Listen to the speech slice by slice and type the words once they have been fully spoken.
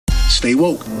Stay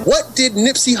woke. What did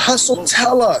Nipsey Hussle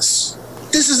tell us?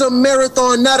 This is a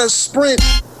marathon, not a sprint.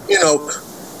 You know,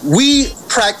 we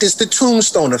practice the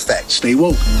tombstone effect. Stay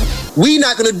woke. We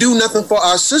not gonna do nothing for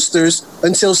our sisters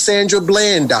until Sandra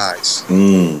Bland dies.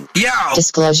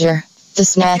 Disclosure. The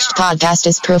Snatched podcast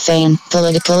is profane,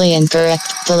 politically incorrect,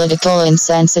 political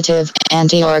insensitive,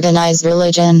 anti-organized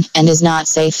religion, and is not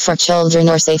safe for children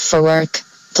or safe for work.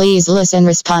 Please listen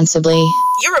responsibly.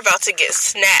 You're about to get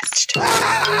snatched.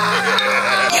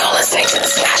 You're listening to the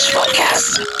Snatched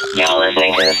podcast.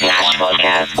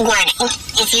 Warning.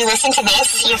 If you listen to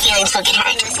this, your feelings will get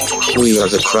hurt. We are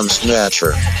the Crumb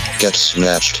Snatcher. Get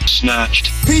snatched.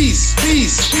 Peace.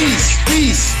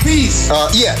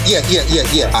 Yeah.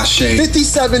 Ashe.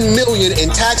 57 million in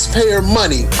taxpayer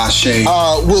money Ashe.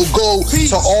 will go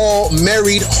to all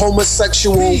married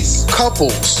homosexual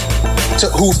couples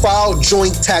who file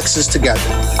joint taxes together.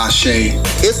 Ashe.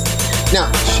 Now,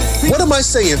 what am I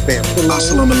saying, fam?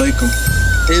 Assalamu alaikum.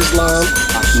 Islam,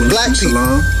 black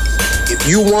people. If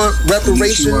you want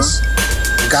reparations,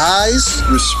 guys,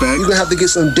 respect, you're gonna have to get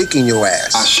some dick in your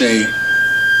ass. Ashe.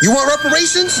 You want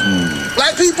reparations?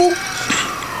 Black people?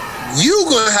 You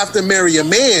gonna have to marry a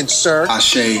man, sir.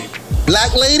 Ashe.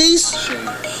 Black ladies? Ashe.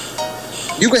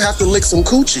 You gonna have to lick some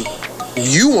coochie if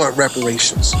you want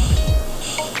reparations.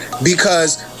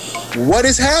 Because what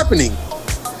is happening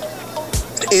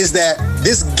is that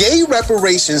this gay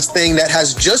reparations thing that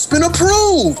has just been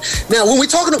approved. Now, when we're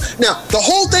talking, the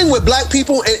whole thing with black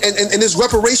people and this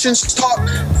reparations talk,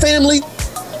 family,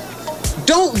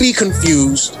 don't be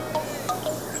confused.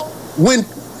 When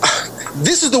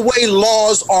this is the way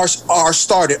laws are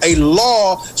started. A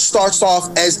law starts off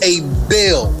as a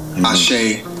bill.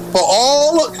 Ashe. For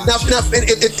all now,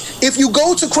 if you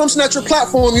go to Crumb Snatcher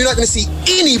platform, you're not going to see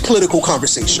any political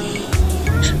conversation.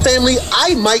 Family,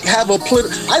 I might have a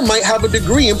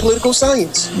degree in political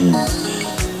science.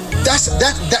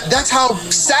 That's how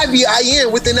savvy I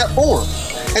am within that forum,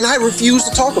 and I refuse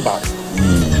to talk about it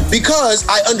because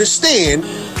I understand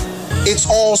it's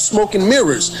all smoke and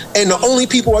mirrors, and the only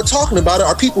people who are talking about it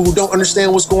are people who don't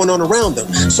understand what's going on around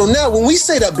them. So now when we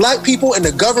say that black people and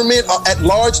the government at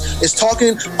large is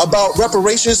talking about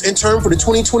reparations in terms for the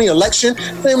 2020 election,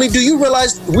 family, do you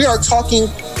realize we are talking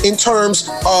in terms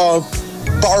of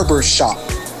barbershop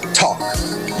talk,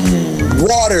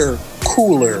 water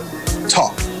cooler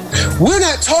talk? We're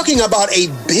not talking about a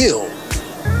bill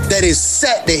that is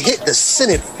set to hit the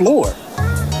Senate floor.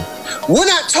 We're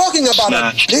not talking about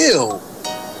a bill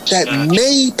that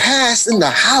may pass in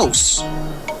the House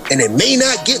and it may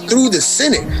not get through the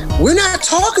Senate. We're not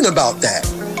talking about that.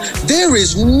 There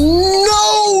is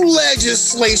no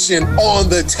legislation on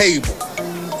the table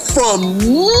from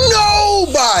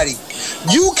nobody.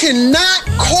 You cannot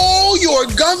call your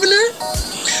governor.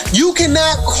 You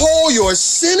cannot call your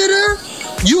senator.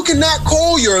 You cannot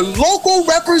call your local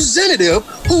representative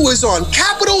who is on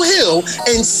Capitol Hill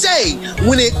and say,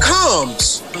 when it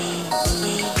comes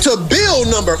to bill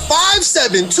number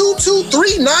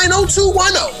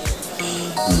 572239021,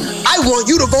 I want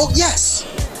you to vote yes.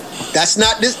 That's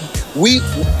not this.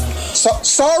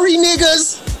 Sorry,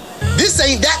 niggas. This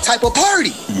ain't that type of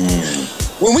party.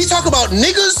 When we talk about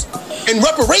niggas and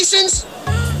reparations,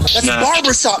 that's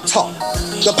barbershop talk.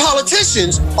 The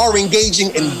politicians are engaging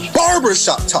in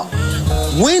barbershop talk.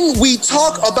 When we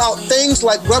talk about things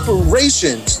like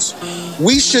reparations,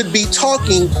 we should be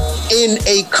talking in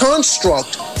a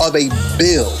construct of a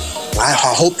bill. I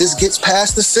hope this gets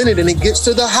past the Senate and it gets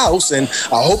to the House, and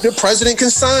I hope the president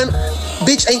can sign.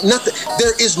 Bitch, ain't nothing.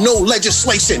 There is no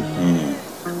legislation.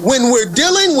 When we're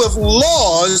dealing with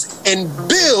laws and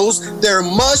bills, there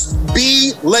must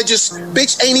be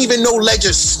bitch, ain't even no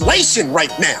legislation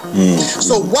right now.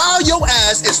 So while your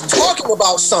ass is talking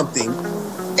about something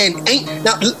and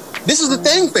now this is the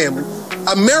thing, family.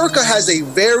 America has a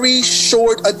very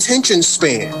short attention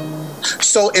span.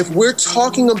 So if we're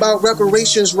talking about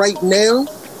reparations right now,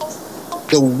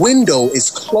 the window is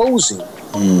closing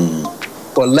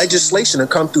for legislation to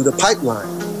come through the pipeline.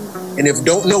 And if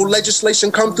no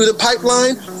legislation come through the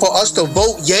pipeline for us to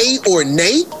vote yay or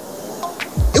nay,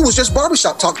 it was just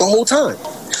barbershop talk the whole time.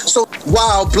 So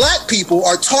while black people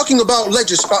are talking about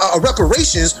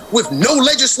reparations with no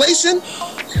legislation,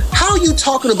 how are you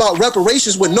talking about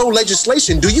reparations with no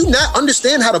legislation? Do you not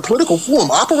understand how the political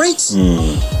form operates?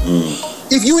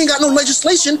 If you ain't got no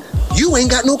legislation, you ain't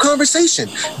got no conversation.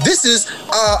 This is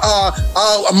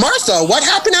Martha, what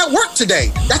happened at work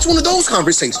today? That's one of those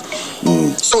conversations.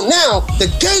 So now the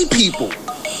gay people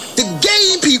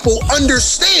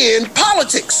understand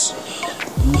politics.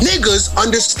 Niggas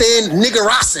understand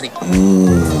niggerosity.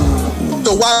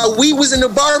 So while we was in the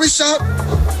barbershop,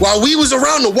 While we was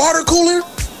around the water cooler,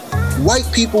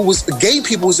 gay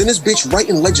people was in this bitch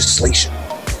writing legislation.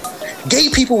 Gay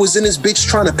people was in this bitch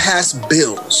trying to pass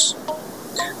bills.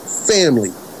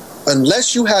 Family,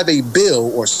 unless you have a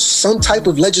bill or some type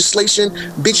of legislation,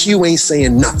 bitch, you ain't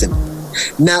saying nothing.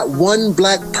 Not one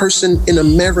black person in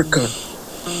America.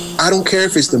 I don't care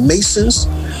if it's the Masons.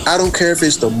 I don't care if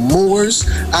it's the Moors.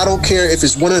 I don't care if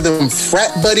it's one of them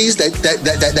frat buddies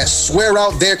that swear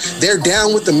out they're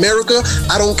down with America.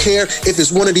 I don't care if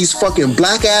it's one of these fucking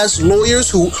black ass lawyers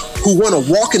who want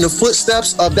to walk in the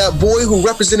footsteps of that boy who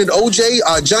represented OJ,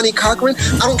 Johnny Cochran.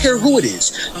 I don't care who it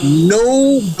is.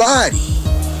 Nobody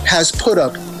has put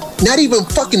up, not even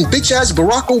fucking bitch ass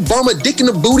Barack Obama, dick in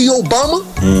the booty Obama,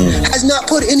 has not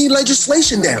put any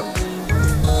legislation down.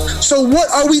 So what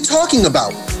are we talking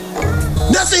about?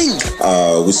 Nothing.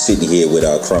 We're sitting here with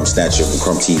Crumb Snatcher from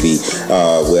Crumb TV.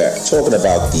 We're talking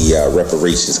about the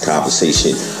reparations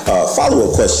conversation.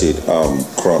 Follow-up question,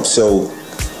 Crumb. So,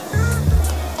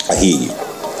 I hear you.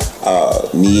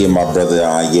 Me and my brother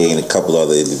Anye and a couple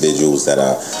other individuals that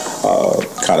I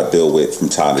kind of build with from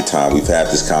time to time, we've had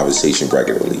this conversation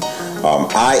regularly.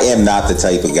 I am not the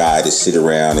type of guy to sit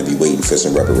around and be waiting for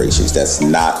some reparations. That's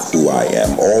not who I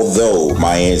am. Although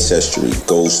my ancestry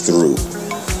goes through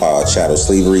chattel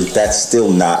slavery, that's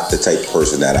still not the type of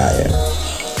person that I am.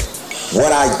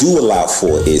 What I do allow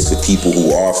for is for people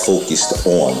who are focused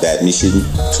on that mission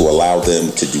to allow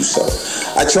them to do so.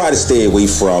 I try to stay away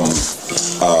from,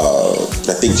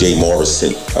 I think Jay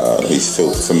Morrison, if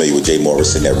you're familiar with Jay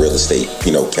Morrison, that real estate,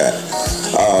 cat.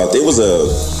 There was a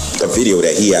video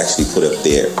that he actually put up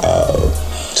there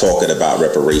talking about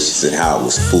reparations and how it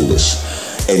was foolish.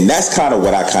 And that's kind of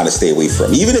what I kind of stay away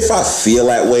from. Even if I feel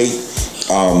that way,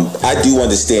 I do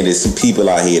understand there's some people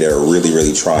out here that are really,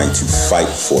 really trying to fight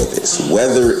for this.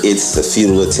 Whether it's a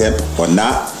futile attempt or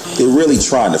not, they're really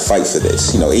trying to fight for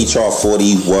this. HR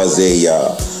 40 was a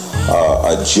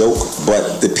joke,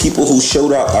 but the people who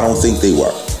showed up, I don't think they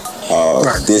were.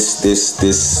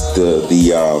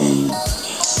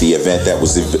 The event that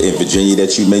was in Virginia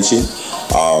that you mentioned,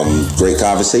 great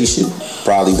conversation,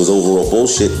 probably was overall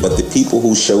bullshit, but the people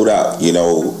who showed up,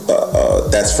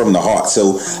 that's from the heart.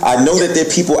 So I know that there are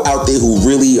people out there who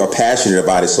really are passionate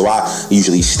about it, so I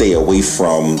usually stay away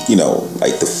from,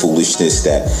 like the foolishness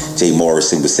that Jay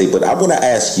Morrison would say. But I want to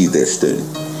ask you this, then.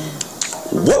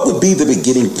 What would be the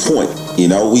beginning point?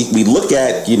 We look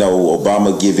at,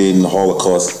 Obama giving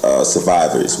Holocaust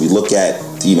survivors. We look at,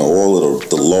 all of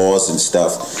the laws and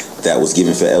stuff that was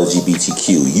given for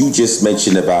LGBTQ. You just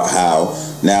mentioned about how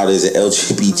now there's an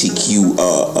LGBTQ,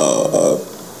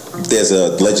 there's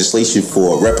a legislation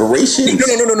for reparations.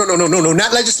 No,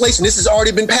 not legislation. This has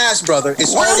already been passed, brother.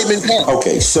 It's already been passed.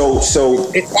 Okay, so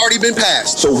it's already been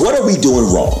passed. So what are we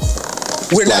doing wrong?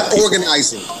 We're not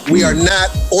organizing. We are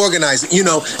not organizing,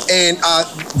 and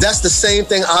that's the same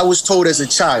thing I was told as a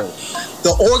child.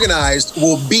 The organized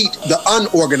will beat the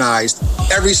unorganized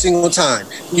every single time,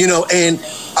 and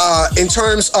in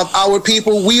terms of our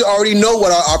people, we already know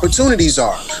what our opportunities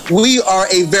are. We are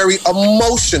a very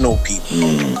emotional people.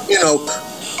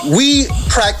 We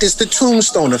practice the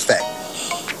tombstone effect.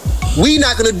 We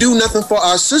not gonna do nothing for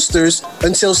our sisters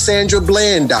until Sandra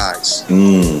Bland dies.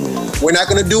 We're not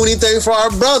gonna do anything for our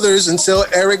brothers until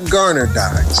Eric Garner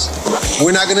dies.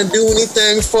 We're not gonna do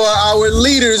anything for our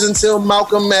leaders until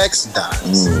Malcolm X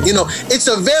dies. It's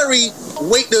a very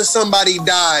wait till somebody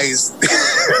dies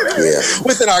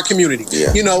within our community.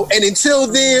 And until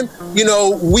then,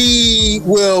 we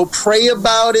will pray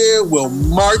about it, we'll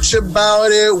march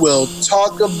about it, we'll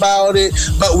talk about it,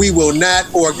 but we will not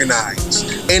organize.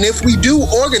 And if we do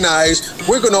organize,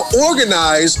 we're going to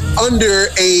organize under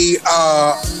a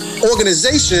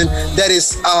organization that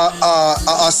is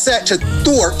set to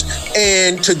thwart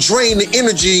and to drain the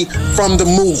energy from the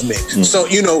movement. So,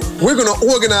 we're going to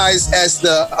organize as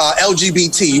the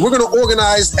LGBT. We're going to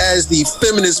organize as the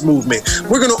feminist movement.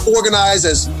 We're going to organize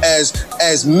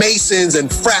as Masons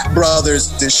and frat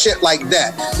brothers and shit like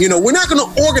that. We're not going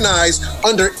to organize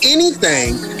under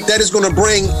anything that is going to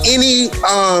bring any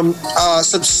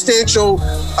substantial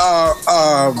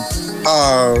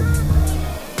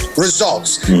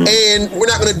results. And we're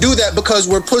not going to do that because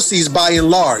we're pussies by and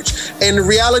large. And the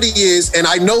reality is, and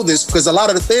I know this because a lot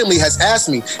of the family has asked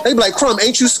me, they be like, Crumb,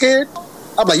 ain't you scared?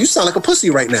 I'm like, you sound like a pussy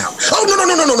right now. Oh, no,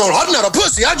 I'm not a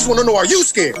pussy. I just want to know, are you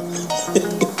scared?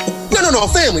 No,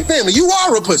 family, you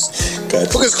are a pussy. Gotcha.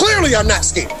 Because clearly I'm not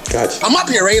scared. Gotcha. I'm up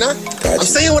here, ain't I? Gotcha. I'm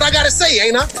saying what I gotta say,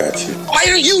 ain't I? Gotcha. Why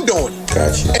are you doing it?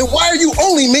 Gotcha. And why are you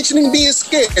only mentioning being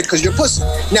scared? Because you're pussy.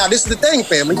 Now, this is the thing,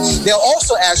 family. They'll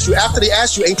also ask you, after they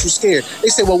ask you, ain't you scared? They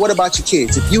say, well, what about your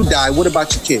kids? If you die, what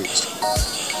about your kids?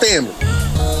 Family.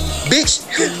 Bitch,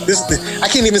 I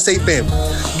can't even say family.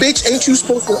 Bitch, ain't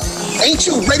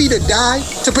you ready to die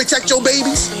to protect your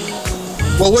babies?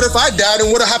 Well, what if I died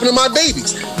and what happened to my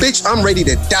babies? Bitch, I'm ready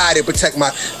to die to protect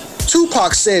my...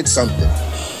 Tupac said something.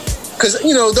 Because,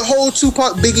 the whole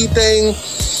Tupac Biggie thing,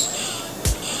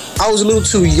 I was a little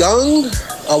too young.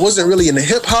 I wasn't really into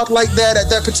hip-hop like that at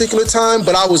that particular time,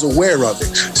 but I was aware of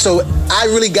it. So I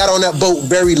really got on that boat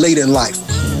very late in life.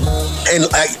 And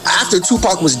after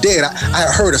Tupac was dead,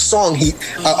 I heard a song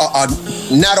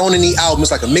not on any album,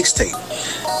 it's like a mixtape.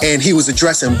 And he was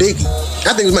addressing Biggie.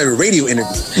 I think it was maybe a radio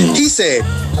interview. He said,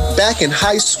 back in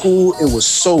high school, it was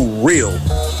so real.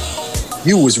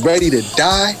 You was ready to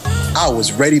die, I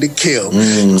was ready to kill.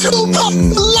 Tupac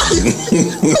for life.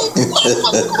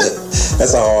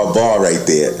 That's a hard bar right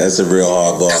there. That's a real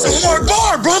hard bar. That's a hard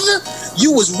bar, brother.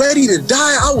 You was ready to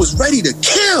die, I was ready to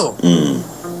kill.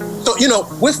 So,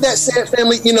 with that said,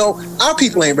 family, our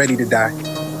people ain't ready to die.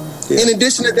 Yeah. In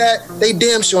addition to that, they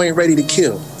damn sure ain't ready to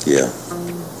kill. Yeah.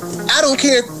 I don't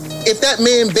care if that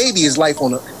man's baby is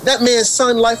that man's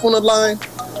son life on the line,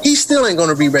 he still ain't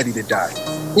gonna be ready to die.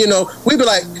 We be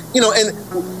like, and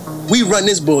we run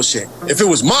this bullshit. If it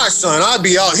was my son, I'd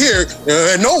be out here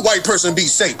and no white person be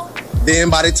safe. Then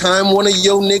by the time one of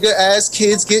your nigga ass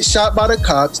kids get shot by the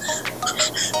cops,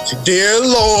 dear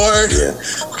Lord,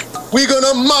 we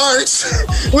gonna march.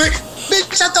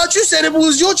 Bitch, I thought you said if it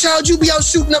was your child, you'd be out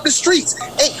shooting up the streets.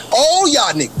 Hey, all of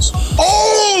y'all niggas.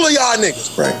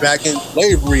 Right. Back in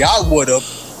slavery, I would have.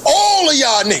 All of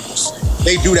y'all niggas.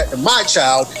 They do that to my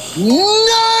child.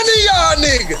 None of y'all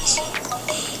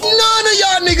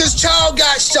niggas' child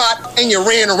got shot and you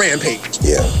ran a rampage.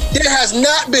 Yeah. There has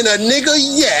not been a nigga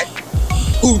yet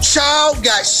whose child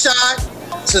got shot,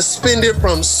 suspended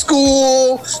from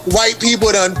school, white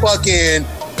people done fucking,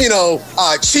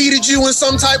 cheated you in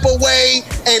some type of way,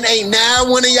 and ain't now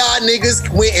one of y'all niggas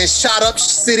went and shot up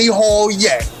City Hall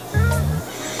yet.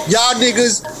 Y'all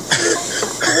niggas,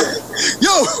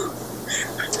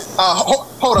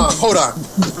 hold on.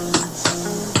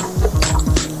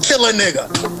 Kill a nigga.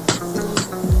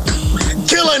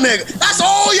 That's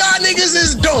all y'all niggas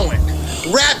is doing.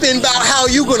 Rapping about how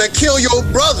you gonna kill your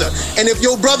brother. And if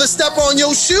your brother step on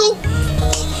your shoe,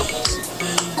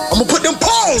 I'm gonna put them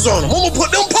paws on him.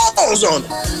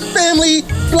 Family,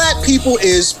 black people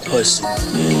is pussy.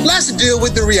 Let's deal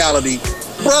with the reality.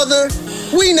 Brother,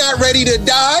 we not ready to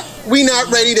die. We not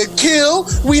ready to kill.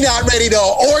 We not ready to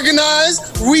organize.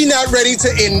 We not ready to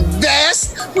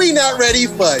invest. We not ready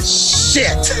for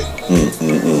shit.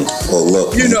 Well,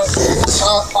 look.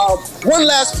 One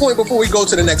last point before we go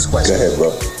to the next question. Go ahead,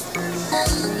 bro.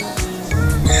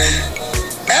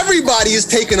 Everybody is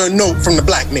taking a note from the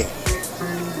black man.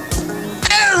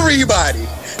 Everybody.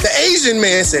 The Asian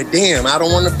man said, damn, I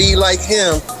don't want to be like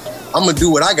him. I'm going to do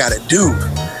what I got to do.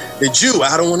 The Jew,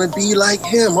 I don't want to be like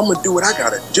him. I'm going to do what I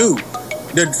got to do.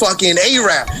 The fucking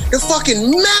Arab. The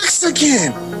fucking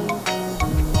Mexican.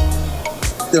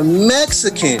 The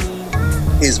Mexican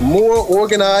is more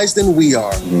organized than we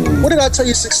are. What did I tell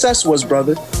you success was,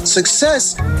 brother?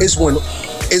 Success is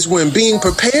when being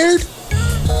prepared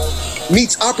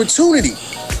meets opportunity.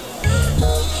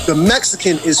 The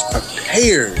Mexican is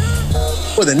prepared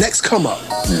for the next come up.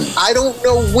 I don't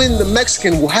know when the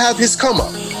Mexican will have his come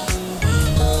up.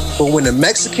 But when the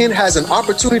Mexican has an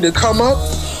opportunity to come up,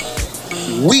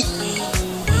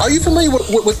 are you familiar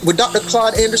with Dr.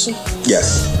 Claude Anderson?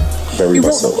 Yes, very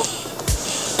much so.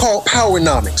 Called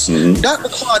Powernomics. Dr.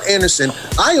 Claude Anderson,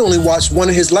 I only watched one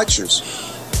of his lectures.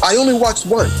 I only watched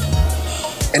one.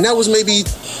 And that was maybe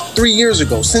 3 years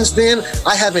ago. Since then,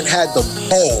 I haven't had the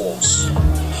balls.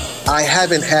 I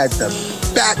haven't had the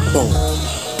backbone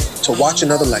to watch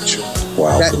another lecture.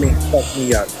 Wow. That man fucked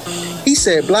me up. He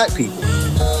said, black people,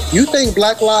 you think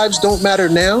black lives don't matter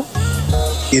now?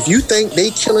 If you think they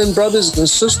killing brothers and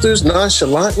sisters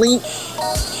nonchalantly,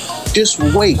 just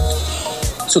wait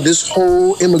till this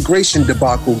whole immigration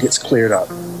debacle gets cleared up.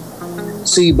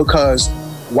 See, because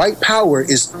white power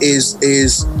is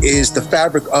the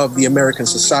fabric of the American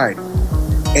society,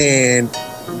 and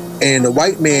the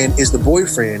white man is the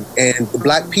boyfriend, and the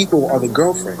black people are the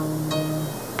girlfriend.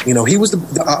 He was the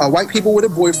white people were the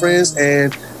boyfriends,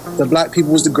 and the black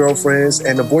people was the girlfriends,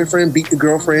 and the boyfriend beat the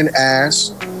girlfriend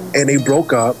ass, and they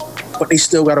broke up, but they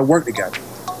still got to work together.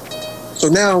 So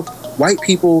now, white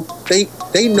people, they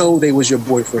know they was your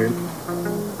boyfriend.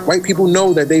 White people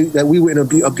know that we were in an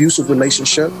abusive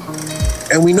relationship,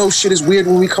 and we know shit is weird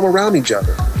when we come around each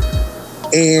other.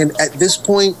 And at this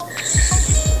point,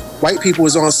 white people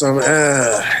is on some,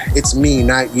 it's me,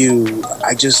 not you.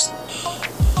 I just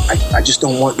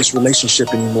don't want this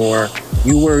relationship anymore.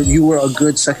 You were a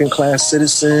good second class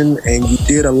citizen, and you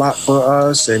did a lot for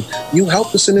us, and you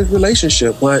helped us in this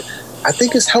relationship. But I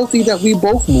think it's healthy that we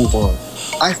both move on.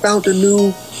 I found a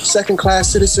new second class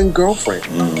citizen girlfriend.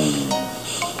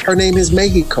 Her name is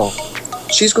Mexico.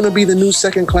 She's going to be the new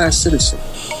second class citizen.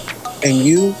 And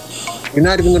you're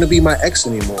not even going to be my ex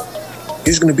anymore. You're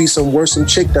just going to be some worrisome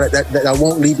chick that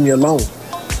won't leave me alone.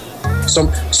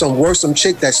 Some worrisome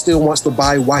chick that still wants to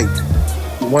buy white,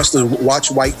 who wants to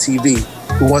watch white TV,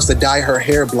 who wants to dye her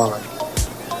hair blonde,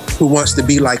 who wants to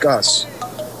be like us.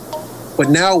 But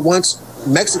now once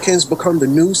Mexicans become the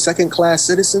new second-class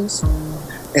citizens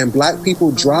and black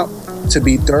people drop to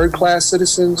be third-class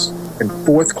citizens and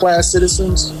fourth-class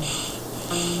citizens,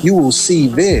 you will see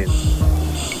then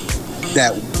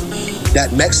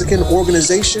that Mexican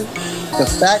organization, the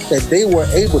fact that they were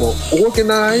able to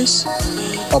organize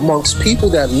amongst people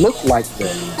that look like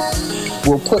them,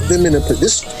 will put them in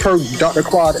this per Dr.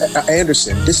 Claude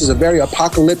Anderson. This is a very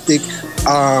apocalyptic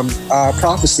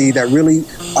prophecy that really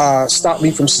stopped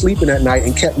me from sleeping at night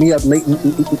and kept me up late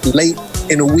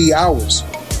in the wee hours.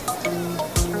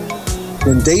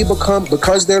 When they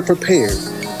because they're prepared,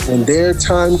 when their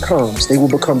time comes, they will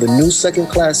become the new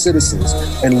second-class citizens,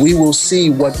 and we will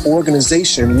see what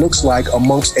organization looks like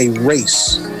amongst a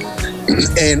race.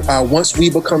 And once we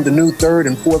become the new third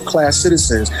and fourth class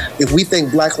citizens, if we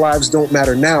think black lives don't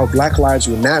matter now, black lives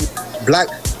will matter.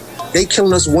 They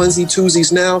killing us onesie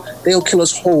twosies now, they'll kill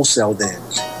us wholesale then.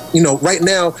 You know, right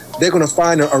now, they're going to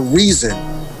find a reason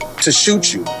to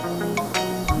shoot you.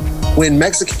 When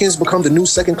Mexicans become the new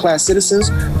second class citizens,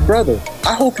 brother,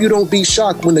 I hope you don't be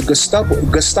shocked when the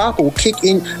Gestapo will kick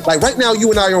in. Like right now, you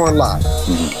and I are on live.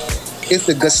 If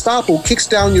the Gestapo kicks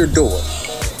down your door,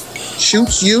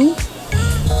 shoots you,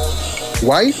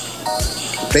 wife,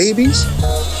 babies,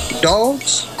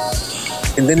 dogs,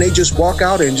 and then they just walk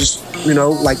out and just,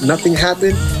 like nothing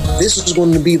happened. This is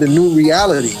going to be the new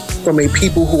reality from a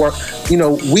people who are,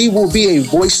 we will be a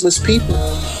voiceless people.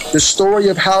 The story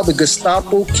of how the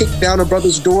Gestapo kicked down a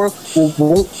brother's door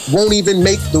won't even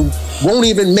make the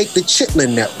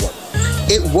Chitlin Network.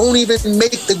 It won't even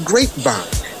make the Grapevine.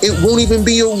 It won't even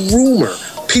be a rumor.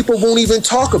 People won't even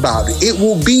talk about it. It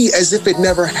will be as if it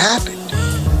never happened.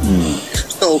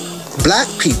 So, black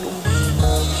people,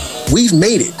 we've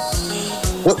made it.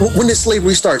 When did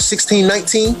slavery start?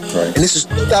 1619? Right. And this is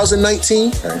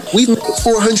 2019? Right. We've made it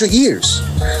 400 years.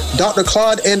 Dr.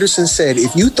 Claude Anderson said,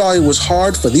 if you thought it was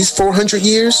hard for these 400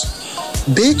 years,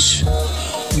 bitch,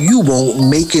 you won't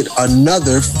make it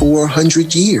another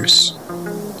 400 years.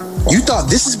 You thought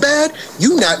this is bad?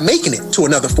 You not making it to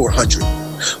another 400.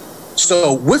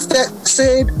 So with that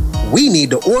said, we need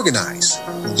to organize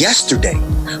yesterday.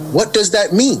 What does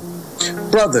that mean?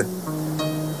 Brother,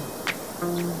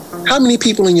 how many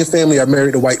people in your family are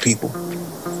married to white people?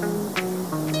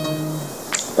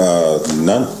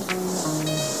 None.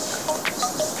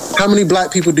 How many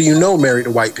black people do you know married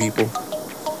to white people?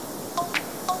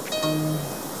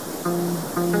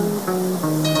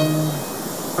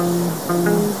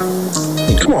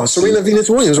 Come on, Serena Venus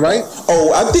Williams, right?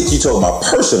 Oh, I think you're talking about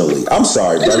personally. I'm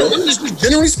sorry, brother.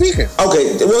 Generally speaking.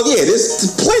 Okay, well, yeah,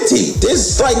 there's plenty.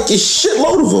 There's like a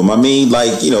shitload of them. I mean,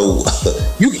 like,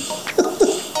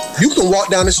 You can walk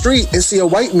down the street and see a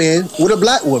white man with a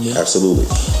black woman. Absolutely.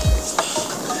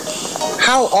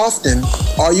 How often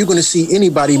are you going to see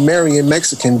anybody marrying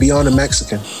Mexican beyond a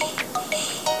Mexican?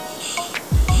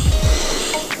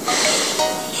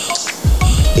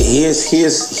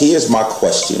 Here's my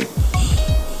question.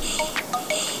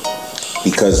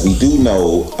 Because we do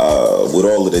know, with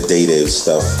all of the data and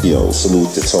stuff,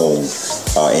 salute to Tone,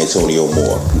 Antonio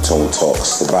Moore, who Tone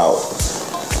talks about.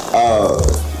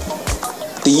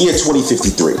 The year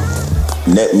 2053,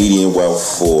 net median wealth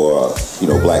for,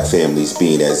 black families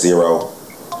being at zero.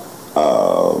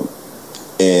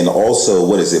 And also,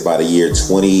 what is it, by the year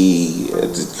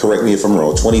correct me if I'm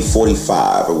wrong,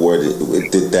 2045,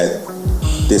 that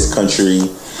this country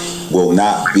will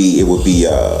not be, it would be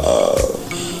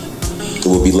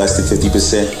less than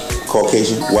 50%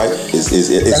 Caucasian white? Is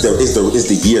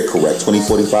the year correct?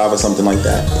 2045 or something like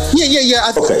that? Yeah.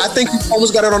 I think you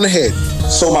almost got it on the head.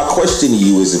 So my question to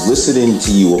you is, if listening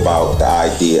to you about the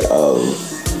idea of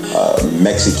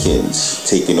Mexicans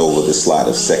taking over the slot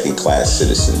of second-class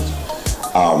citizens,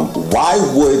 why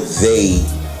would they,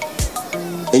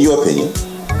 in your opinion,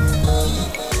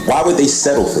 why would they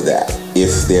settle for that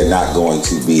if they're not going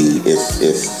to be, if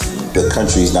the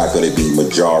country's not going to be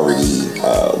majority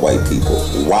white people?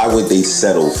 Why would they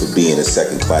settle for being a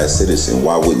second-class citizen?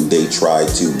 Why wouldn't they try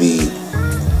to be,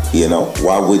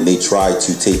 why wouldn't they try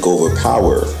to take over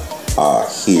power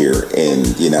here in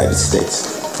the United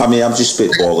States? I mean, I'm just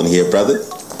spitballing here, brother.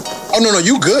 Oh, no,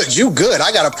 you good. You good.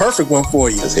 I got a perfect one for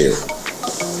you. Let's hear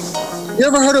it. You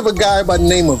ever heard of a guy by the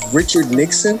name of Richard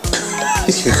Nixon?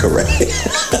 You're correct.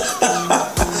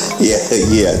 yeah.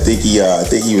 I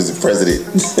think he was the president.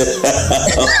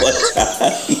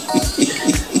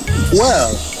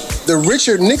 Well, the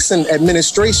Richard Nixon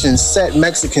administration set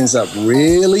Mexicans up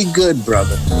really good,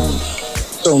 brother.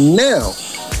 So now,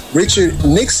 Richard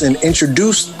Nixon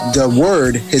introduced the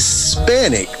word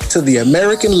Hispanic to the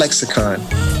American lexicon.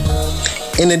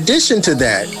 In addition to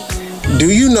that, do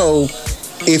you know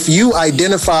if you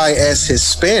identify as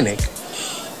Hispanic,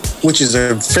 which is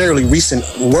a fairly recent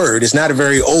word, it's not a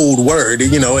very old word,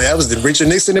 that was the Richard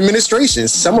Nixon administration.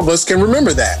 Some of us can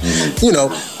remember that.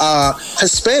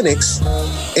 Hispanics,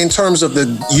 in terms of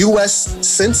the U.S.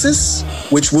 Census,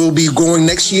 which will be going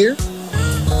next year,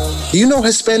 do you know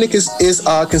Hispanic is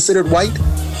considered white?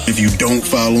 If you don't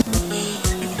follow,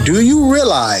 do you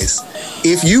realize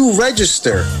if you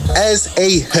register as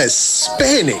a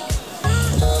Hispanic,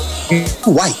 you're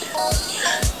white?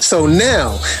 So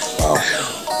now,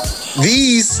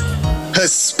 these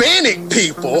Hispanic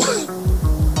people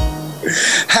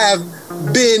have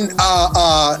been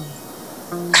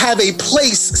have a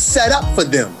place set up for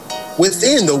them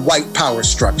within the white power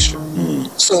structure.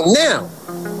 So now,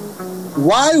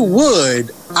 why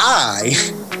would I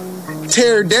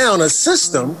tear down a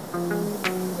system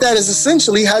that is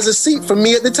essentially has a seat for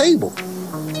me at the table?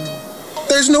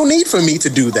 There's no need for me to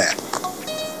do that.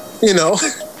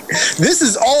 This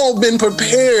has all been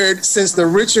prepared since the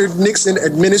Richard Nixon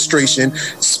administration.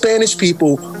 Spanish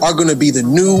people are going to be the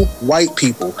new white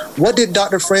people. What did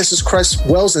Dr. Francis Cress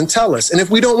Welsing tell us? And if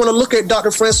we don't want to look at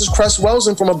Dr. Francis Cress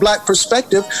Welsing from a black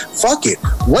perspective, fuck it.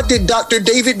 What did Dr.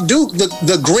 David Duke,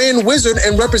 the Grand Wizard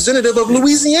and representative of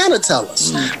Louisiana, tell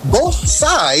us? Both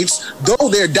sides, though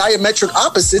they're diametric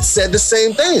opposites, said the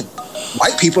same thing.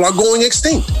 White people are going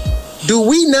extinct. Do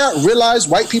we not realize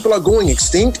white people are going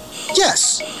extinct?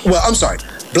 Yes. Well, I'm sorry.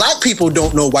 Black people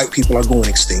don't know white people are going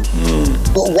extinct.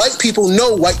 But white people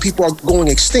know white people are going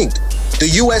extinct. The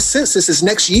U.S. Census is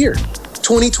next year,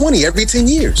 2020, every 10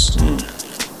 years.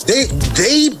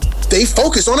 They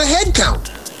focus on a head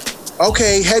count.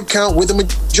 Okay, head count with a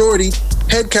majority.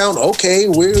 Head count, okay,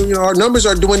 our numbers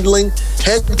are dwindling.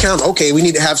 Head count, okay, we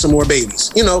need to have some more babies.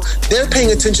 They're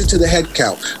paying attention to the head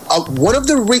count. One of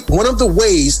the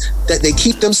ways that they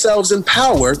keep themselves in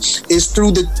power is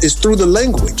through the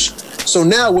language. So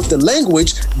now with the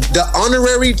language,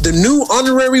 the new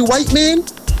honorary white man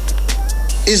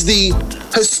is the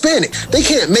Hispanic. They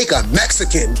can't make a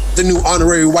Mexican the new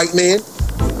honorary white man,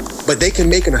 but they can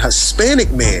make a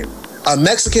Hispanic man. A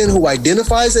Mexican who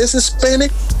identifies as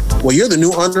Hispanic, well, you're the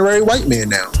new honorary white man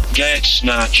now. Get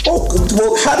snatched. Oh,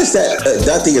 well, how does that?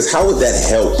 That thing is, how would that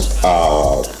help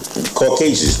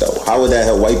Caucasians though? How would that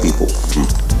help white people?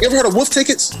 You ever heard of wolf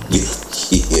tickets?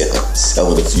 Yeah,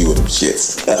 selling a few of them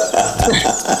shits.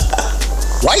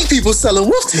 White people selling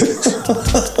wolf tickets.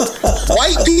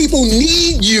 White people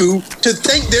need you to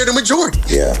think they're the majority.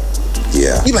 Yeah.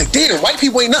 You're like, damn, white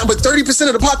people ain't nothing but 30%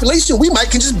 of the population. We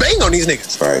can just bang on these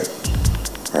niggas. Right.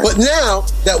 But now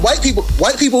that white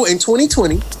people in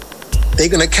 2020, they're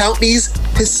gonna count these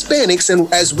Hispanics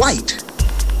as white.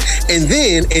 And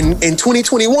then in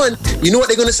 2021, you know what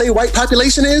they're gonna say white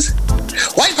population is?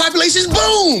 White population's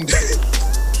boomed.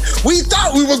 We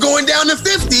thought we were going down to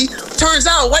 50. Turns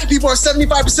out white people are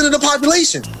 75% of the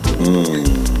population.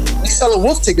 We selling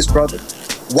wolf tickets, brother.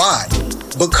 Why?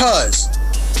 Because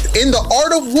in the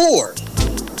art of war,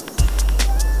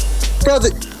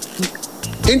 brother,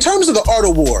 in terms of the art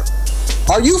of war,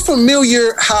 are you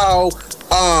familiar how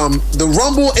the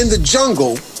rumble in the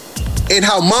jungle and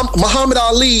how Muhammad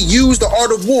Ali used the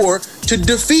art of war to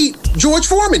defeat George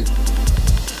Foreman?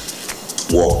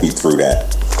 Walk me through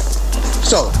that.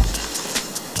 So,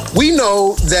 we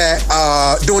know that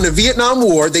during the Vietnam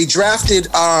War, they drafted,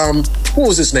 what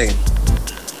was his name?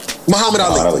 Muhammad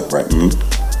Ali. Right.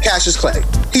 Cassius Clay.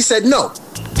 He said no.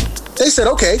 They said,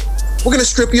 okay, we're gonna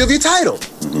strip you of your title.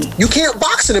 You can't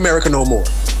box in America no more.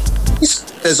 He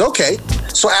says, okay.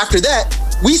 So after that,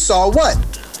 we saw what?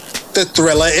 The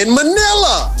Thriller in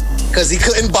Manila, because he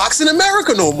couldn't box in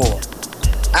America no more.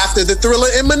 After the Thriller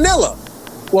in Manila.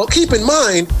 Well, keep in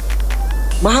mind,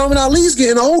 Muhammad Ali's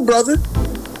getting old, brother.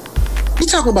 You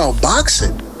talking about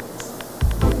boxing.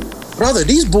 Brother,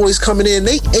 these boys coming in,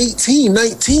 they 18,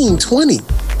 19, 20.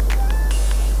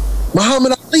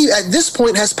 Muhammad Ali, at this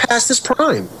point, has passed his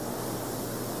prime.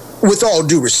 With all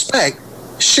due respect,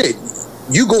 shit,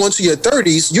 you go into your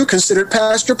 30s, you're considered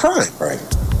past your prime. Right.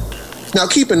 Now,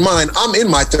 keep in mind, I'm in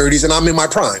my 30s and I'm in my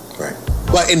prime. Right.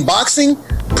 But in boxing,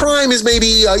 prime is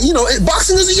maybe,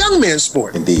 boxing is a young man's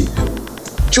sport. Indeed.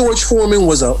 George Foreman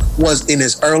was in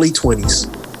his early 20s.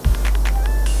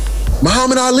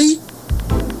 Muhammad Ali,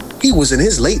 he was in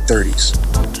his late 30s.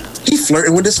 He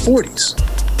flirting with his 40s.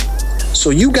 So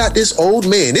you got this old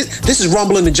man. This is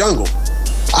Rumble in the Jungle.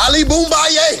 Ali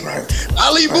Boombaye. Right.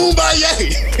 Ali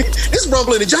Boombaye. This is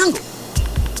Rumble in the Jungle.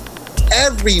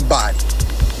 Everybody,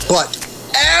 but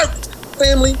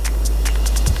family,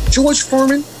 George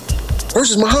Foreman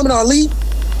versus Muhammad Ali.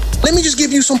 Let me just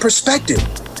give you some perspective.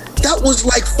 That was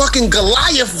like fucking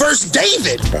Goliath versus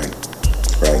David.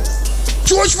 Right.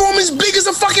 George Foreman's big as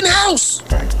a fucking house.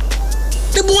 Right.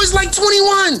 The boy's like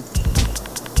 21.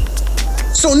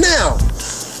 So now,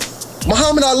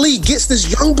 Muhammad Ali gets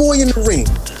this young boy in the ring.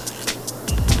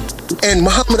 And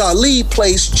Muhammad Ali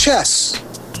plays chess.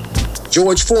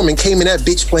 George Foreman came in that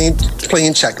bitch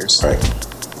playing checkers. Right.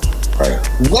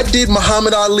 What did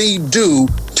Muhammad Ali do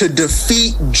to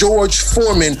defeat George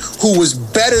Foreman, who was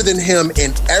better than him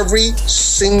in every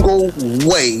single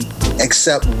way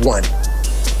except one?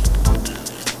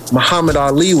 Muhammad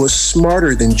Ali was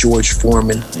smarter than George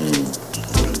Foreman.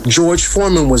 George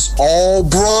Foreman was all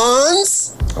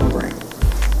bronze.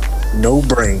 No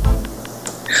brain.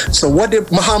 So what did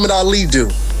Muhammad Ali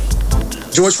do?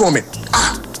 George Foreman.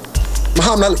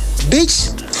 Muhammad Ali.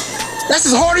 Bitch, that's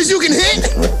as hard as you can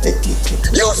hit?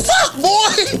 You fuck,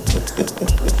 boy!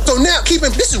 So now,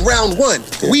 this is round one.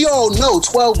 Yeah. We all know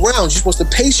 12 rounds, you're supposed to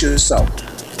pace yourself.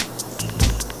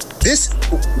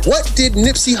 What did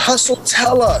Nipsey Hussle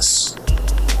tell us?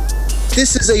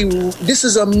 This is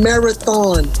a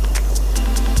marathon.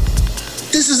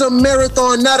 This is a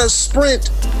marathon, not a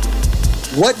sprint.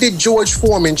 What did George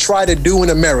Foreman try to do in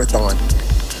a marathon?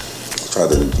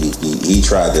 He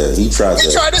tried to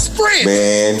sprint.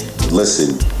 Man,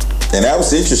 listen, and that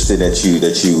was interesting that you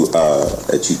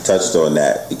touched on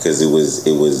that, because it was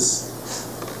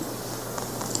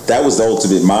that was the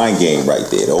ultimate mind game right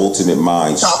there. The ultimate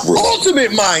mind game.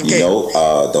 Ultimate mind game.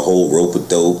 The whole rope of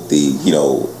dope.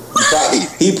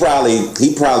 He probably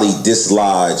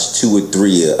dislodged 2 or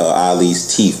 3 of Ali's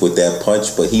teeth with that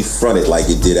punch, but he fronted like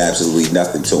it did absolutely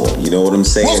nothing to him. You know what I'm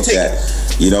saying? Wolf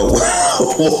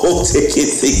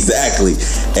tickets, exactly.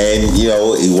 And he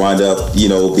wound up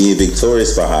being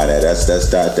victorious behind that. That's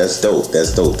dope.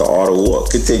 That's dope. The art of war.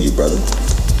 Continue, brother.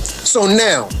 So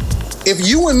now, if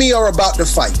you and me are about to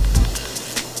fight,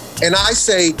 and I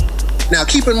say, now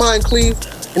keep in mind, Cleve,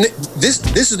 and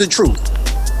this is the truth.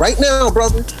 Right now,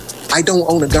 brother, I don't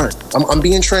own a gun. I'm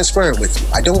being transparent with you.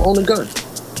 I don't own a gun.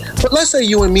 But let's say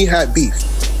you and me had beef.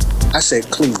 I said,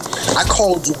 Cleve, I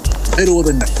called you middle of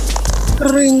the night.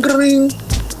 Ring, ring.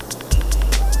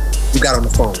 You got on the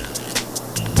phone.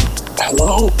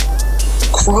 Hello?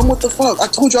 Crumb, what the fuck? I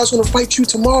told you I was going to fight you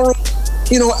tomorrow,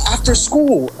 after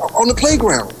school, on the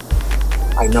playground.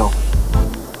 I know.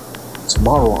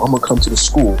 Tomorrow, I'm going to come to the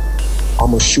school.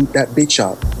 I'm going to shoot that bitch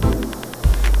up.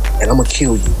 And I'm going to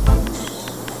kill you.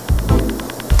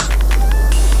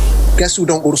 Guess who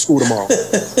don't go to school tomorrow?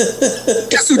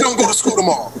 Guess who don't go to school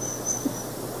tomorrow?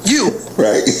 You.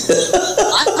 Right.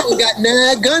 I don't got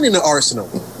no gun in the arsenal.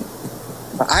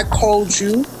 I called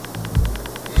you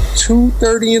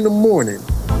 2:30 in the morning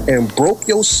and broke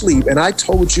your sleep, and I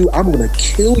told you I'm gonna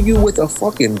kill you with a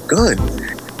fucking gun.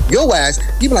 Your ass,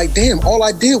 you be like, damn, all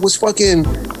I did was fucking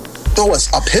throw a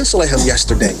pencil at him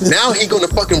yesterday. Now he gonna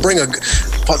fucking bring a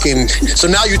fucking... So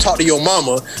now you talk to your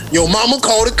mama. Your mama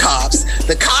called the cops.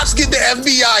 The cops get the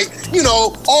FBI,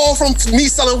 all from me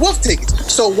selling wolf tickets.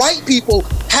 So white people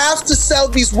have to sell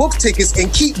these wolf tickets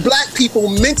and keep black people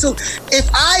mental. If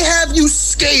I have you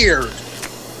scared,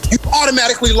 you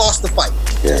automatically lost the fight.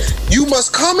 Yeah. You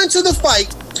must come into the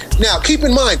fight. Now, keep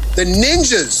in mind, the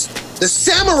ninjas, the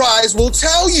samurais will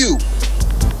tell you.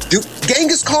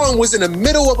 Genghis Khan was in the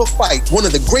middle of a fight, one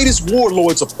of the greatest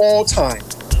warlords of all time.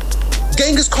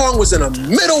 Genghis Khan was in the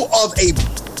middle of a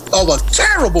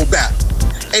terrible battle,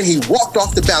 and he walked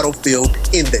off the battlefield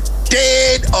in the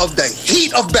dead of the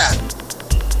heat of battle.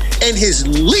 And his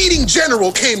leading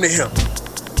general came to him.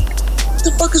 What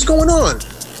the fuck is going on?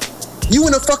 You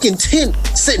in a fucking tent,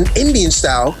 sitting Indian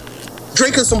style,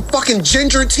 drinking some fucking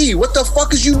ginger tea. What the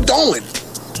fuck is you doing?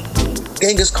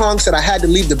 Genghis Khan said I had to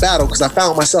leave the battle because I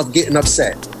found myself getting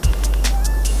upset.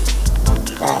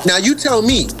 Wow. Now you tell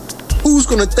me, who's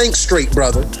gonna think straight,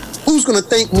 brother? Who's gonna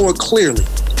think more clearly?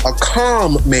 A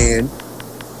calm man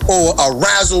or a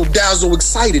razzle-dazzle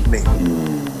excited man?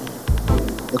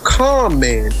 The calm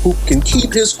man who can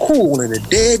keep his cool in a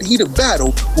dead heat of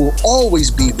battle will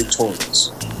always be victorious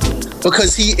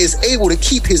because he is able to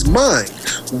keep his mind.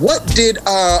 What did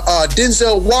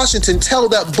Denzel Washington tell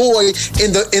that boy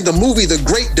in the movie The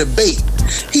Great Debate?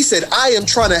 He said, I am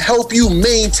trying to help you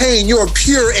maintain your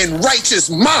pure and righteous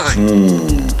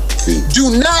mind.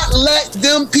 Do not let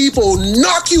them people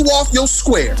knock you off your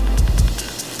square.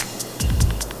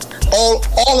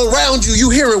 All around you, you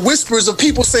hearing whispers of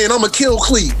people saying, I'ma kill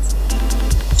Cleve.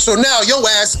 So now your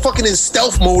ass fucking in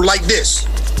stealth mode like this.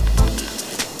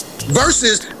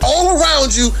 Versus all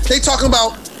around you, they talking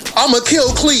about, I'ma kill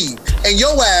Cleve. And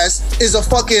your ass is a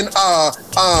fucking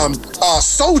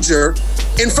soldier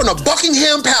in front of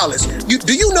Buckingham Palace.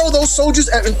 Do you know those soldiers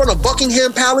in front of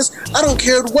Buckingham Palace? I don't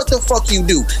care what the fuck you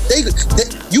do.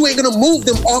 You ain't gonna move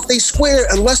them off they square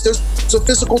unless there's a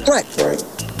physical threat. Right.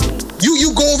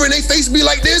 You go over and they face be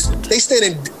like this, they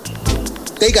standing,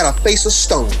 they got a face of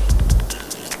stone.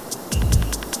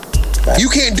 Right. You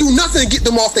can't do nothing to get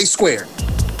them off they square.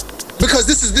 Because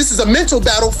this is a mental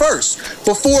battle first.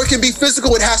 Before it can be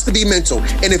physical, it has to be mental.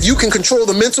 And if you can control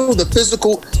the mental, the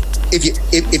physical,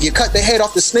 if you cut the head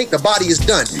off the snake, the body is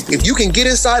done. If you can get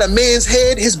inside a man's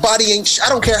head, his body ain't, I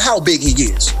don't care how big he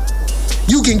is.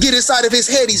 You can get inside of his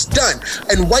head, he's done.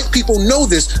 And white people know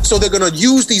this, so they're gonna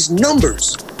use these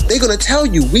numbers. They're gonna tell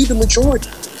you, we the majority,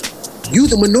 you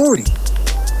the minority.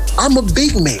 I'm a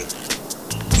big man,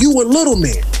 you a little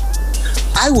man.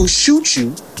 I will shoot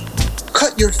you,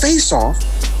 cut your face off,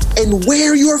 and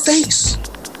wear your face.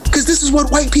 Because this is what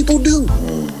white people do.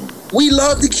 We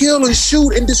love to kill and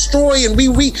shoot and destroy, and we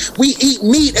eat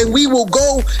meat, and we will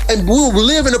go and we'll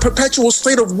live in a perpetual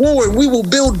state of war, and we will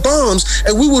build bombs,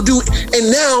 and we will do,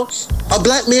 and now a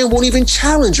black man won't even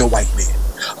challenge a white man.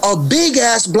 A big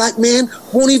ass black man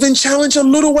won't even challenge a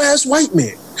little ass white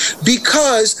man,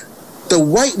 because the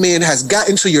white man has got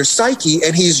into your psyche,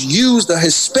 and he's used the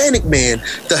Hispanic man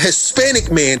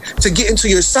to get into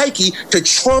your psyche, to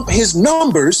trump his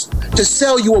numbers, to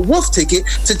sell you a wolf ticket,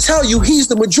 to tell you he's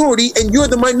the majority and you're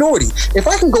the minority. If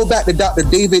I can go back to Dr.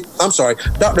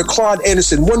 Claude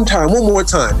Anderson one more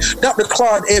time. Dr.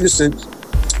 Claude Anderson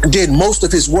did most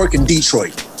of his work in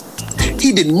Detroit.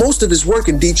 He did most of his work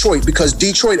in Detroit because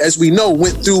Detroit, as we know,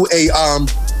 went through a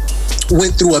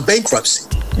bankruptcy.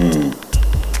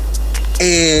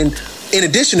 And in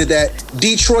addition to that,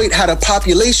 Detroit had a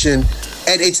population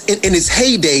in its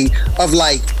heyday of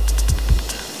like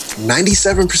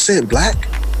 97% black.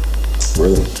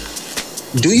 Really?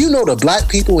 Do you know the black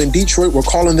people in Detroit were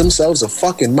calling themselves a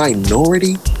fucking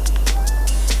minority?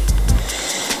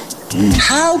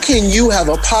 How can you have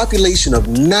a population of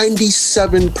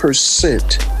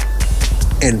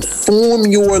 97% and form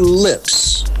your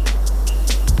lips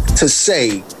to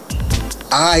say,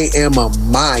 I am a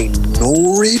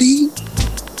minority?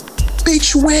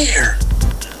 Bitch, where?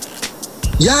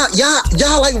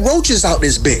 Y'all like roaches out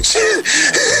this bitch.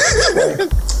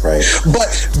 Right. But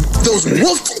those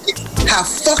wolf tickets have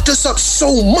fucked us up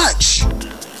so much.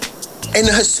 And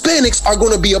the Hispanics are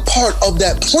going to be a part of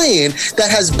that plan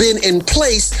that has been in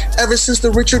place ever since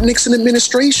the Richard Nixon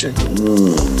administration.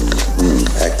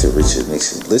 Back to Richard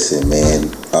Nixon. Listen,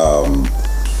 man.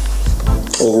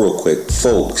 Real quick,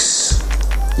 folks.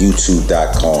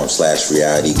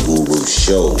 YouTube.com/Reality Guru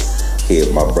Show. Here,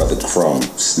 my brother Crumb,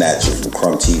 Snatcher from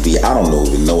Crumb TV. I don't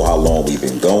even know how long we've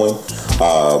been going,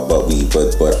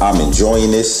 but I'm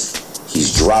enjoying this.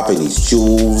 He's dropping these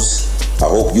jewels. I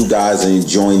hope you guys are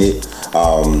enjoying it.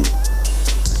 Crumb,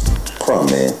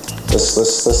 man,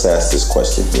 let's ask this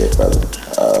question here, brother.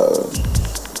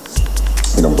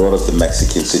 We done brought up the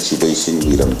Mexican situation.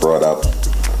 We done brought up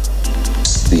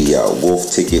the wolf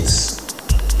tickets.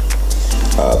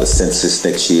 The census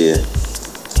next year,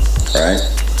 right?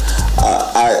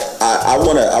 I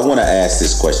wanna ask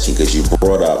this question because you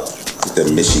brought up the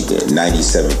Michigan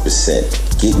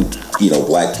 97% getting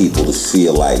black people to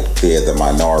feel like they're the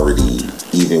minority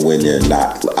even when they're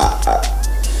not.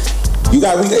 We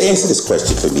can answer this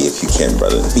question for me if you can,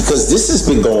 brother, because this has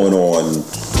been going on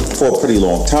for a pretty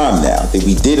long time now. That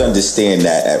we did understand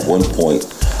that at one point,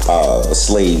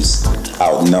 slaves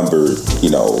outnumbered,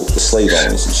 the slave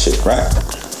owners and shit, right?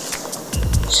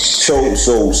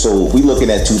 So we looking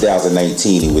at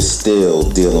 2019, he was still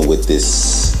dealing with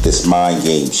this mind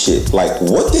game shit. Like,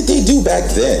 what did they do back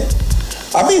then?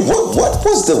 I mean, what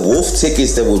was the wolf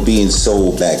tickets that were being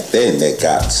sold back then that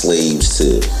got slaves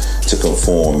to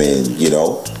conform and,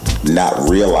 not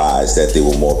realize that they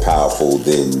were more powerful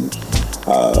than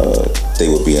they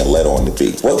were being led on to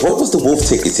be? What was the wolf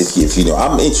tickets, if you know?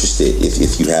 I'm interested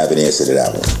if you have an answer to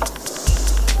that one.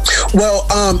 Well,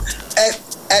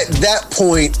 at that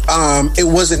point, it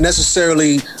wasn't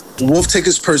necessarily wolf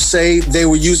tickets per se. They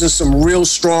were using some real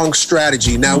strong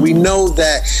strategy. Now, we know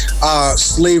that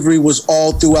slavery was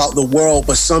all throughout the world,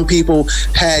 but some people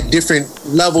had different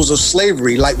levels of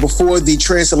slavery. Like before the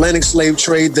transatlantic slave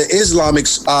trade, the Islamic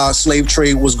slave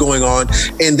trade was going on,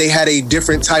 and they had a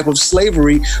different type of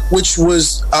slavery, which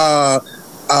was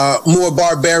more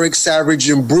barbaric, savage,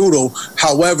 and brutal.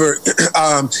 However,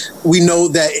 we know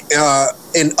that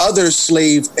in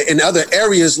other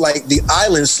areas like the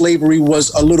island, slavery was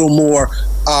a little more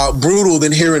brutal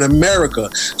than here in America.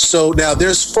 So now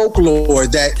there's folklore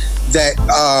that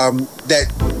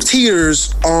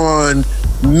teeters on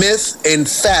myth and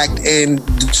fact, and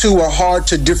the two are hard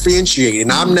to differentiate,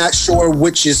 and I'm not sure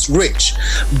which is which.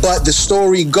 But the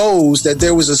story goes that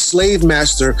there was a slave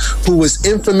master who was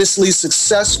infamously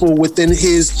successful within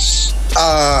his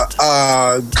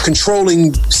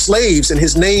controlling slaves, and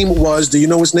his name was, do you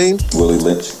know his name? Willie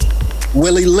Lynch.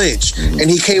 Willie Lynch. And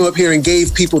he came up here and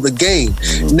gave people the game.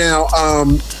 Now,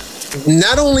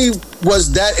 not only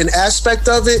was that an aspect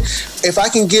of it, if I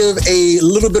can give a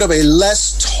little bit of a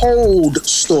less told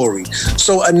story.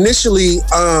 So initially,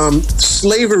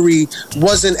 slavery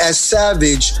wasn't as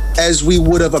savage as we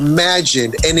would have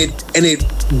imagined, and it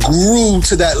grew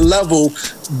to that level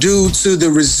due to the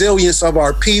resilience of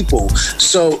our people.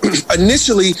 So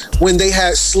initially, when they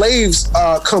had slaves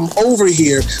come over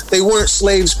here, they weren't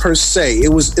slaves per se. It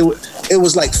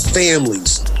was like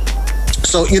families.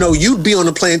 So, you'd be on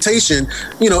a plantation,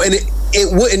 and it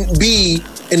wouldn't be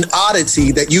an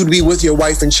oddity that you'd be with your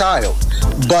wife and child,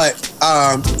 but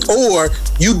or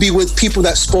you'd be with people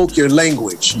that spoke your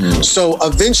language. So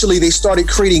eventually they started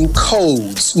creating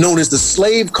codes known as the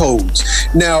slave codes.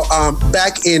 Now,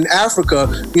 back in Africa,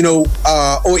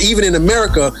 or even in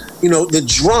America, the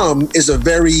drum is a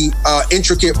very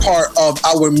intricate part of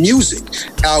our music.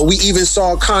 We even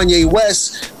saw Kanye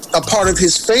West. A part of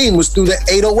his fame was through the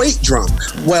 808 drum.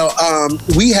 Well,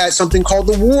 we had something called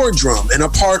the war drum, and a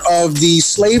part of the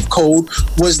slave code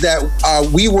was that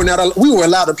we were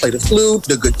allowed to play the flute,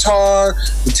 the guitar,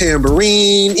 the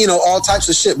tambourine, all types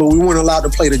of shit, but we weren't allowed to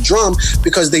play the drum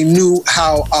because they knew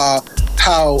how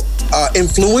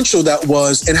influential that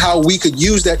was and how we could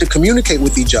use that to communicate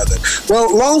with each other.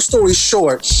 Well, long story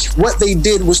short, what they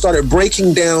did was started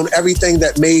breaking down everything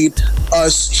that made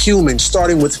us human,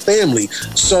 starting with family.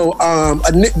 So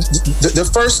the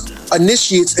first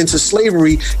initiates into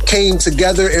slavery came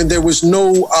together, and there was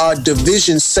no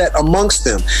division set amongst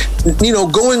them.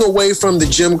 Going away from the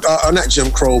not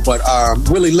Jim Crow, but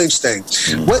Willie Lynch thing.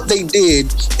 What they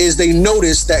did is they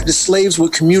noticed that the slaves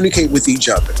would communicate with each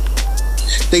other.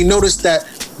 They noticed that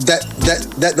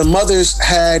the mothers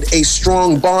had a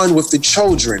strong bond with the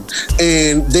children,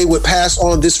 and they would pass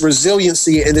on this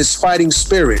resiliency and this fighting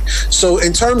spirit. So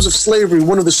in terms of slavery,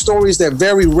 one of the stories that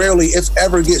very rarely, if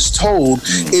ever, gets told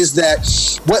is that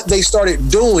what they started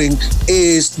doing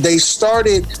is they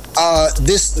started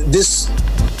this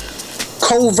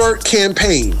covert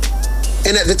campaign.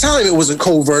 And at the time, it wasn't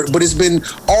covert, but it's been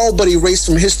all but erased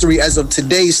from history as of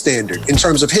today's standard in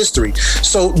terms of history.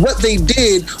 So what they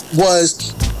did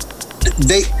was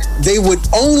they would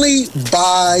only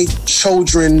buy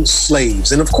children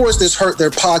slaves. And of course, this hurt their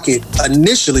pocket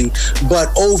initially, but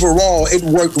overall, it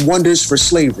worked wonders for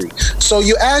slavery. So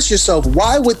you ask yourself,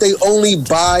 why would they only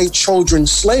buy children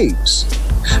slaves?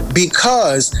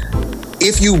 Because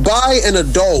if you buy an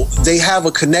adult, they have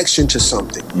a connection to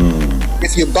something.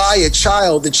 If you buy a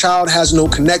child, the child has no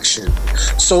connection.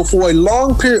 So for a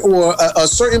long period or a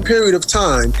certain period of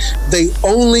time, they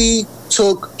only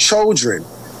took children.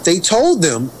 They told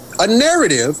them a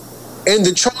narrative, and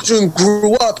the children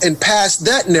grew up and passed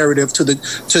that narrative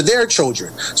to their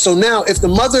children. So now if the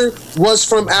mother was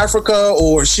from Africa,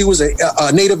 or she was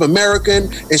a Native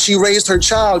American and she raised her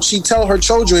child, she'd tell her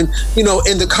children, in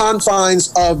the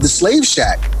confines of the slave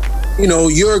shack,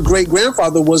 your great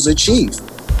grandfather was a chief.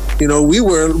 We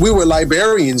were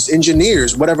librarians,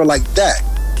 engineers, whatever like that.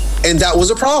 And that was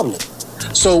a problem.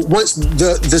 So once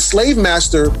the slave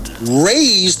master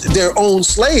raised their own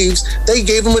slaves, they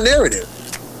gave them a narrative.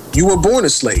 You were born a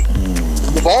slave.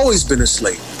 You've always been a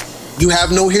slave. You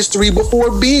have no history before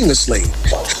being a slave.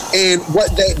 And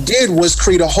what that did was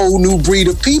create a whole new breed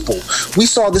of people. We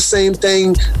saw the same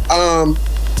thing,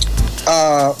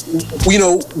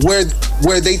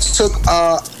 where they took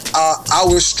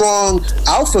our strong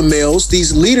alpha males,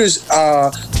 these leaders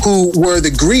who were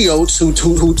the griots, who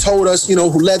told us,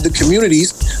 who led the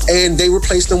communities, and they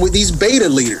replaced them with these beta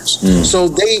leaders. So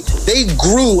they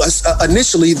grew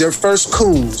initially their first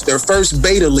coons, their first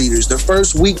beta leaders, their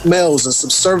first weak males and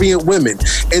subservient women,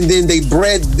 and then they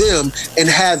bred them and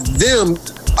had them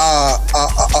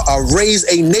raise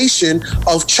a nation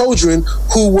of children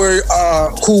who were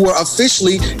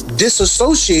officially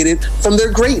disassociated from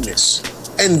their greatness.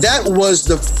 And that was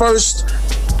the first,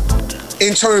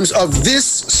 in terms of this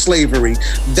slavery,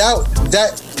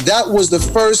 that was the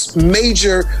first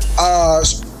major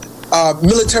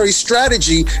military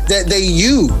strategy that they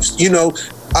used.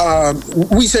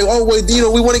 We say, oh, well,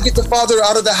 we want to get the father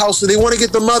out of the house, so they want to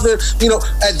get the mother.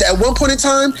 At one point in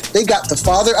time, they got the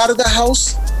father out of the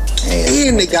house,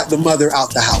 and they got the mother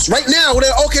out the house. Right now,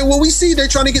 we see they're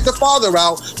trying to get the father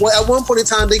out. Well, at one point in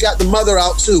time, they got the mother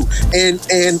out too, and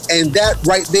that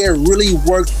right there really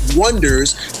worked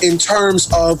wonders in terms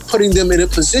of putting them in a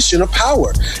position of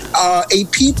power. A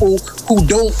people who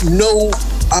don't know.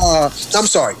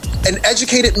 An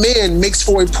educated man makes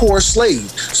for a poor slave.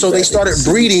 So they started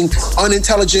breeding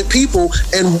unintelligent people,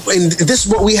 and this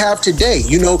is what we have today.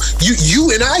 You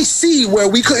and I see where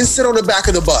we couldn't sit on the back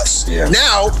of the bus. Yeah.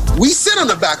 Now we sit on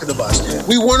the back of the bus. Yeah.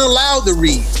 We weren't allowed to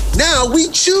read. Now we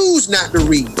choose not to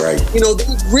read. Right. They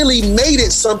really made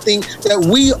it something that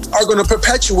we are going to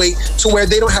perpetuate to where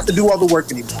they don't have to do all the work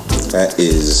anymore. That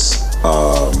is,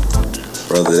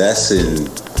 brother, that's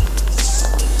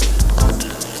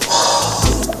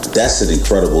an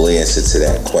incredible answer to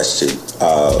that question,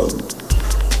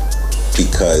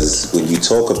 because when you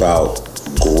talk about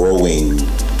growing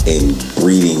and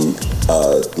breeding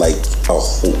like a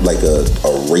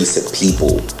race of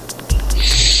people,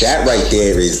 that right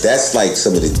there that's like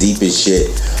some of the deepest shit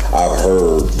I've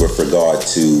heard with regard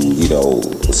to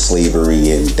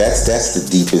slavery, and that's the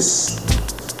deepest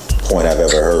point I've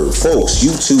ever heard. Folks,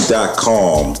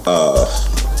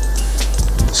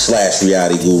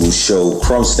 youtube.com/Reality Guru Show.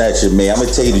 Crumb Snatcher, man, I'm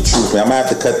gonna tell you the truth, man. I'm gonna have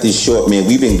to cut this short, man.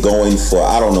 We've been going for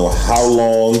I don't know how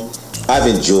long. I've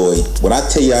enjoyed, when I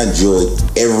tell you I enjoyed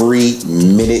every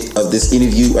minute of this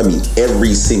interview, I mean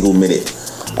every single minute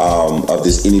of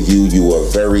this interview. You are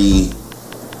very,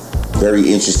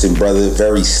 very interesting, brother,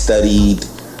 very studied,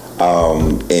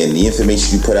 and the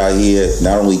information you put out here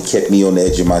not only kept me on the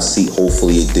edge of my seat,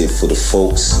 hopefully it did for the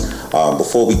folks.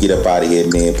 Before we get up out of here,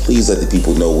 man, please let the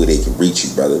people know where they can reach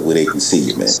you, brother, where they can see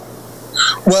you, man.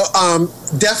 Well,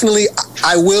 definitely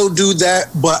I will do that,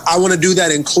 but I want to do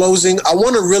that in closing. I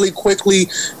want to really quickly,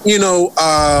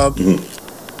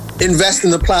 invest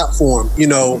in the platform.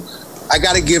 I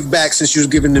got to give back since you was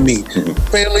giving to me.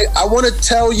 Family, I want to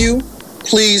tell you,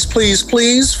 please, please,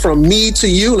 please, from me to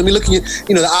you, let me look at you,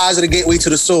 the eyes are the gateway to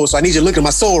the soul, so I need you to look at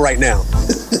my soul right now.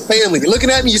 Family, you're looking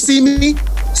at me, you see me?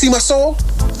 See my soul?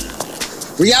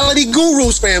 Reality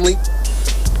Gurus, family.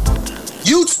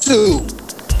 YouTube.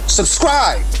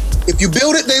 Subscribe. If you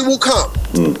build it, they will come.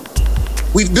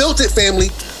 We've built it,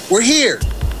 family. We're here.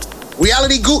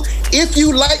 Reality Guru. If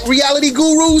you like Reality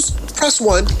Gurus, press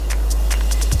 1.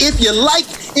 If you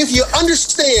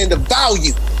understand the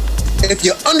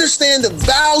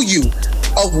value,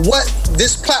 of what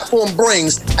this platform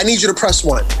brings, I need you to press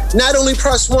 1. Not only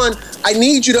press 1, I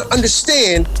need you to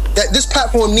understand that this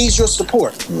platform needs your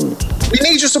support. We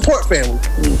need your support, family.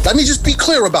 Let me just be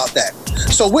clear about that.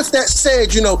 So with that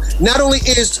said, not only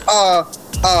is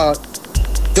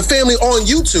the family on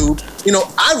YouTube,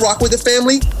 I rock with the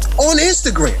family on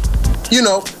Instagram,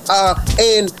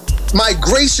 and my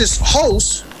gracious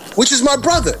host, which is my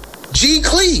brother, G.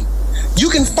 Cleve. You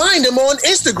can find him on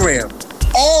Instagram.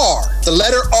 The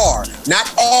letter R,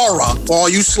 not aura for all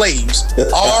you slaves.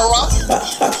 Aura.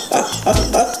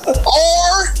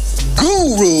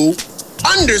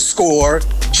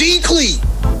 R_Guru_G Cleve.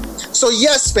 So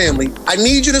yes, family, I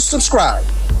need you to subscribe.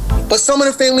 But some of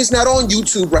the family's not on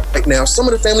YouTube right now. Some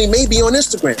of the family may be on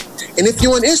Instagram. And if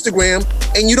you're on Instagram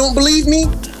and you don't believe me,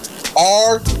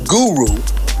 R_Guru_G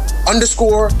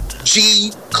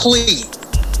Cleve.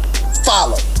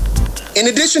 Follow. In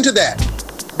addition to that,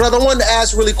 brother, I wanted to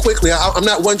ask really quickly. I'm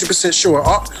not 100% sure.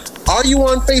 Are you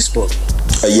on Facebook?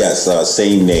 Yes,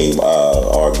 same name,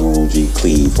 R. G.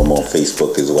 Cleve. I'm on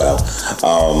Facebook as well.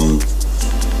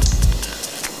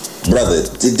 Brother,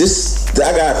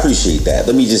 I gotta appreciate that.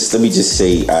 Let me just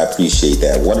say I appreciate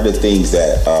that. One of the things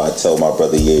that I tell my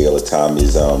brother Ye all the time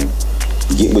is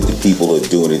get with the people who are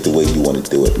doing it the way you want to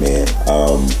do it, man.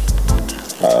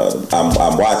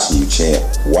 I'm watching you, champ.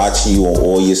 Watching you on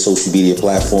all your social media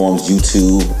platforms,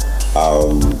 YouTube,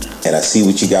 and I see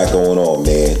what you got going on,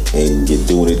 man. And you're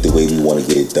doing it the way we want to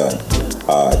get it done.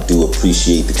 Do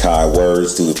appreciate the kind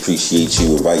words. Do appreciate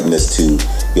you inviting us to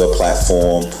your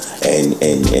platform and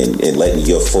letting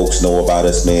your folks know about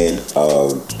us, man.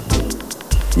 Well,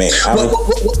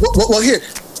 here,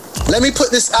 let me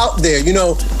put this out there.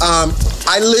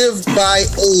 I live by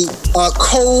a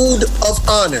code of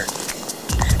honor.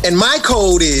 And my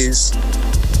code is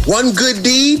one good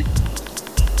deed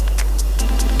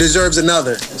deserves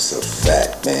another. That's a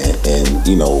fact, man. And,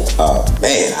 you know,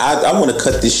 man, I want to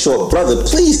cut this short. Brother,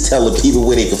 please tell the people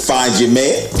where they can find you,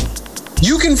 man.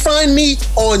 You can find me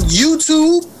on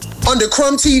YouTube under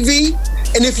Crumb TV.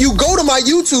 And if you go to my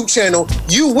YouTube channel,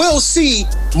 you will see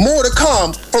more to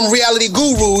come from Reality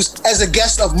Gurus as a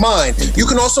guest of mine. You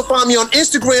can also find me on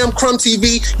Instagram, Crumb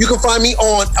TV. You can find me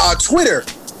on Twitter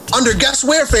under Guess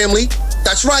Where Family.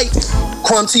 That's right,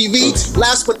 Crumb TV.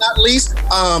 Last but not least,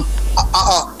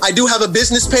 I do have a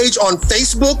business page on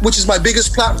Facebook, which is my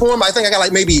biggest platform. I think I got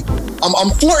like maybe,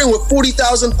 I'm flirting with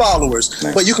 40,000 followers.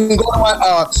 Nice. But you can go to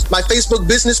my Facebook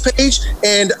business page,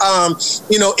 and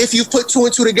you know, if you've put two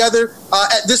and two together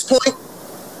at this point,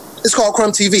 it's called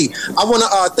Crumb TV. I want to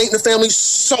thank the family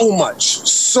so much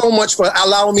for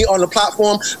allowing me on the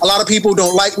platform. A lot of people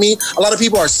don't like me. A lot of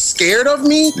people are scared of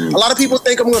me. A lot of people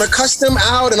think I'm going to cuss them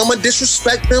out and I'm going to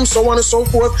disrespect them, so on and so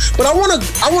forth. But I want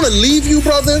to leave you,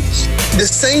 brother, the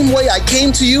same way I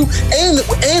came to you, and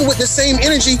with the same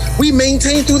energy we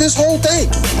maintained through this whole thing.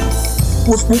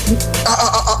 With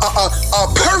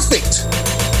perfect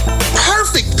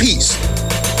peace.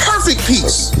 Perfect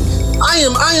peace. I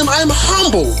am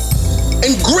humble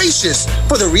and gracious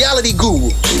for the Reality Guru.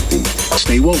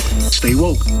 Stay woke. Stay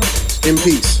woke. In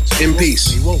peace. In peace.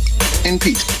 Stay woke. In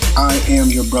peace. I am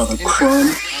your brother,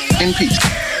 Crumb. In peace.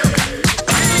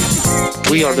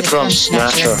 We are the Crumb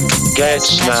Snatcher. Get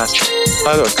snatched.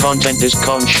 Our content is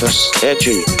conscious,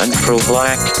 edgy, and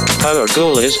pro-black. Our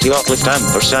goal is to uplift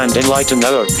and enlighten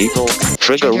our people.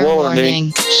 Trigger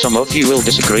warning. Some of you will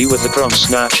disagree with the Crumb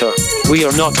Snatcher. We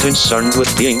are not concerned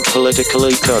with being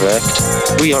politically correct.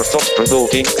 We are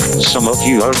thought-provoking. Some of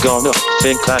you are gonna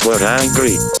think that we're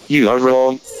angry. You are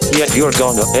wrong. Yet you're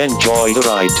gonna enjoy the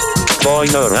ride.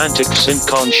 Join our antics in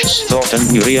conscious thought and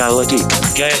new reality.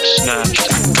 Get snatched.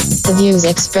 The views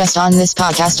expressed on this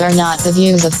podcast are not the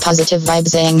views of Positive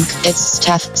Vibes Inc., its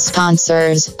staff,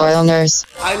 sponsors, or owners.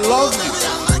 I love you.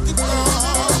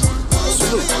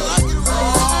 Salute.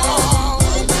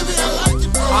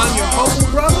 I'm your humble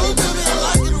brother.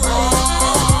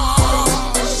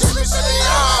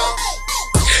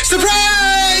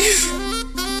 Surprise!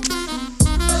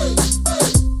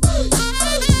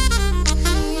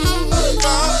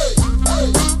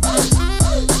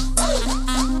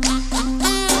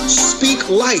 Speak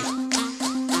life.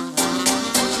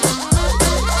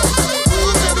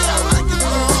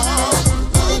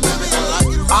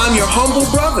 I'm your humble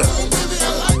brother.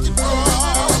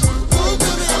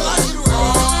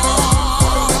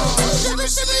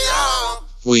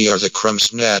 We are the Crumb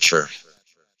Snatcher.